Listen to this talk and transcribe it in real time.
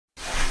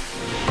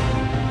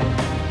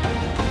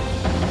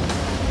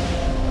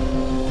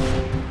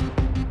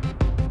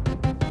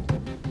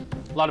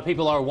lot of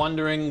people are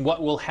wondering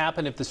what will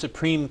happen if the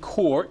Supreme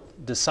Court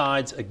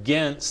decides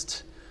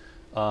against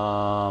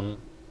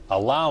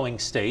allowing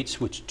states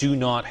which do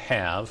not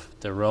have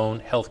their own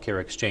health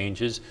care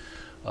exchanges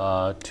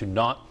to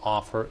not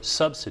offer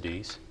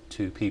subsidies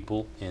to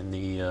people in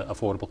the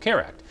Affordable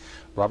Care Act.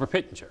 Robert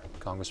Pittenger,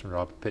 Congressman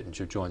Robert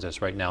Pittenger, joins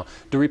us right now.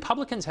 Do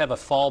Republicans have a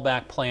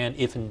fallback plan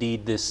if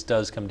indeed this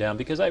does come down?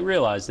 Because I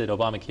realize that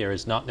Obamacare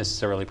is not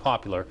necessarily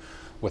popular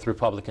with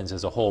Republicans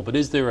as a whole, but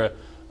is there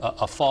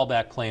a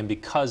fallback plan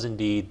because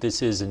indeed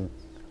this isn't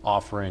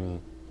offering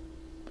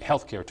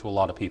health care to a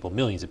lot of people,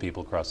 millions of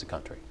people across the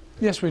country?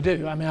 Yes, we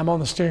do. I mean, I'm on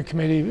the steering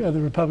committee of the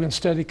Republican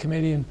Study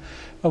Committee, and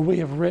we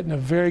have written a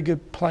very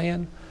good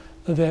plan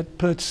that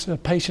puts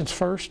patients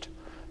first.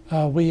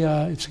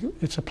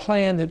 It's a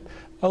plan that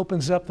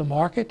opens up the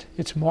market.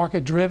 It's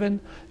market driven.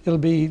 It'll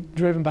be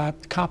driven by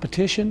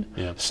competition,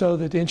 so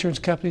that the insurance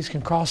companies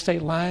can cross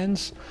state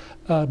lines.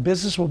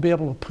 Business will be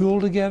able to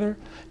pool together.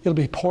 It'll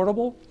be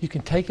portable. You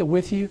can take it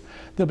with you.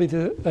 There'll be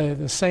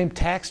the same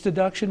tax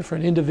deduction for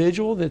an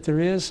individual that there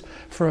is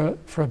for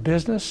a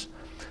business.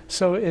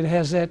 So it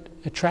has that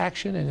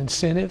attraction and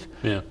incentive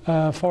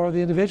for the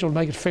individual to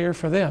make it fair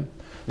for them.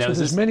 Now, so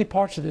there's many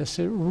parts of this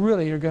that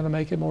really are going to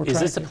make it more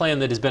attractive. Is this a plan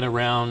that has been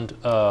around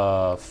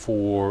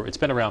it's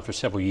been around for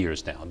several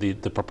years now, the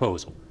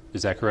proposal?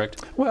 Is that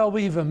correct? Well,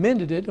 we've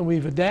amended it and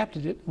we've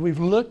adapted it. We've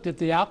looked at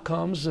the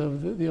outcomes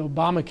of the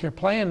Obamacare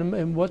plan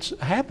and what's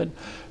happened.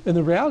 And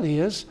the reality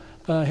is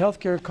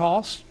healthcare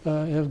costs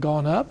have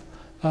gone up.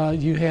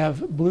 You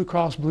have Blue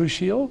Cross Blue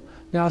Shield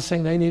now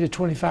saying they need a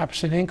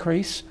 25%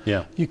 increase.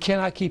 You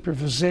cannot keep your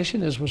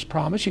physician as was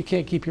promised. You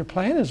can't keep your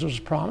plan as was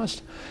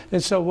promised.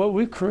 And so what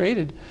we've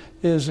created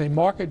is a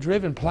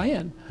market-driven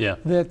plan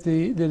that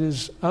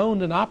is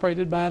owned and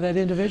operated by that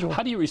individual.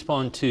 How do you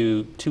respond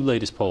to two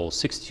latest polls,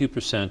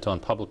 62% on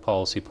Public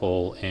Policy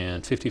poll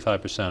and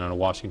 55% on a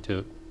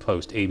Washington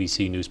Post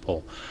ABC News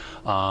poll,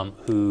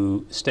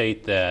 who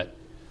state that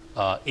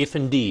if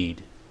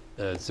indeed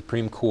the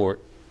Supreme Court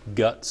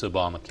guts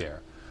Obamacare,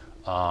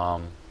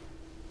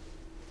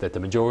 that the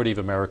majority of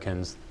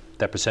Americans,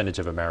 that percentage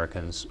of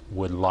Americans,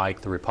 would like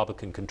the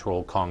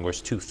Republican-controlled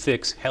Congress to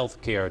fix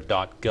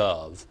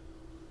healthcare.gov,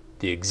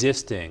 the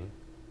existing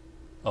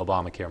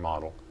Obamacare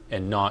model,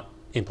 and not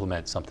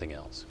implement something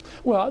else?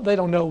 Well, they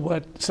don't know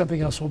what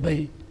something else will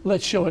be.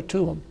 Let's show it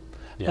to them.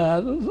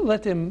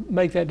 Let them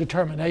make that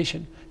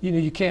determination. You know,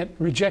 you can't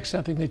reject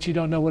something that you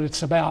don't know what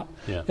it's about.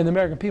 And the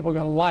American people are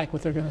going to like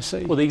what they're going to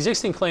see. Well, the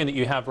existing plan that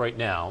you have right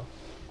now,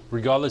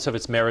 regardless of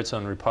its merits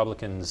on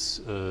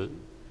Republicans'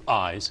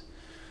 eyes,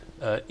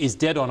 is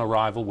dead on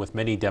arrival with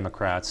many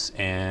Democrats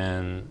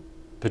and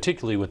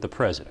particularly with the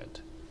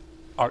president.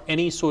 Are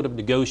any sort of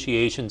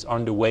negotiations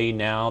underway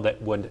now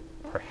that would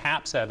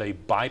perhaps have a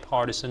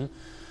bipartisan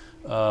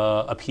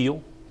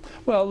appeal?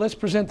 Well, let's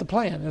present the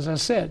plan, as I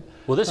said.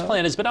 Well, this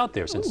plan has been out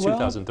there since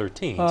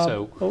 2013.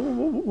 So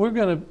we're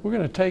going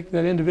to take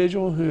that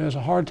individual who has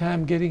a hard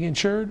time getting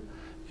insured,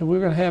 and we're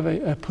going to have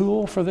a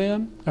pool for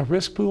them, a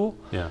risk pool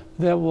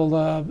that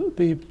will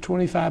be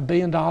 $25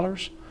 billion.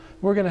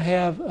 We're going to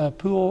have a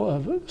pool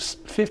of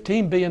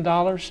 $15 billion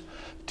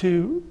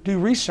to do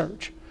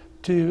research,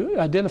 to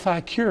identify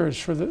cures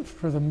for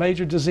the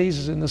major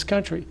diseases in this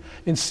country,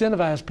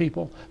 incentivize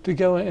people to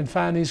go and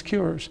find these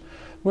cures.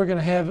 We're going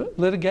to have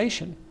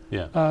litigation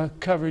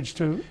coverage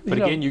to... But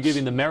again, you're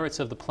giving the merits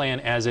of the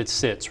plan as it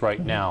sits right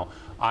now.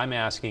 I'm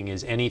asking,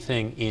 is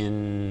anything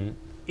in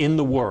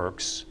the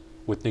works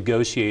with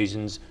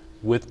negotiations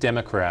with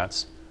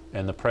Democrats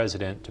and the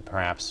president to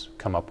perhaps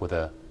come up with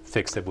a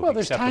fix that will be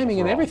acceptable for all? Well, there's timing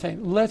and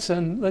everything.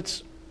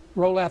 Let's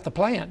roll out the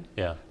plan.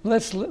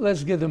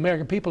 Let's give the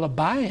American people a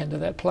buy-in to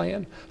that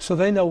plan so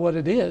they know what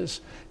it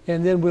is,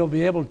 and then we'll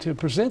be able to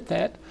present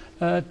that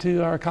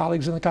to our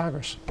colleagues in the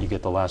Congress. You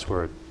get the last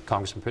word.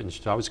 Congressman Pittenger,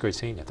 it's always great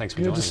seeing you. Thanks for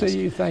joining us. Good to see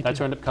you. Thank you. That's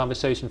our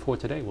conversation for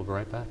today. We'll be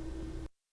right back.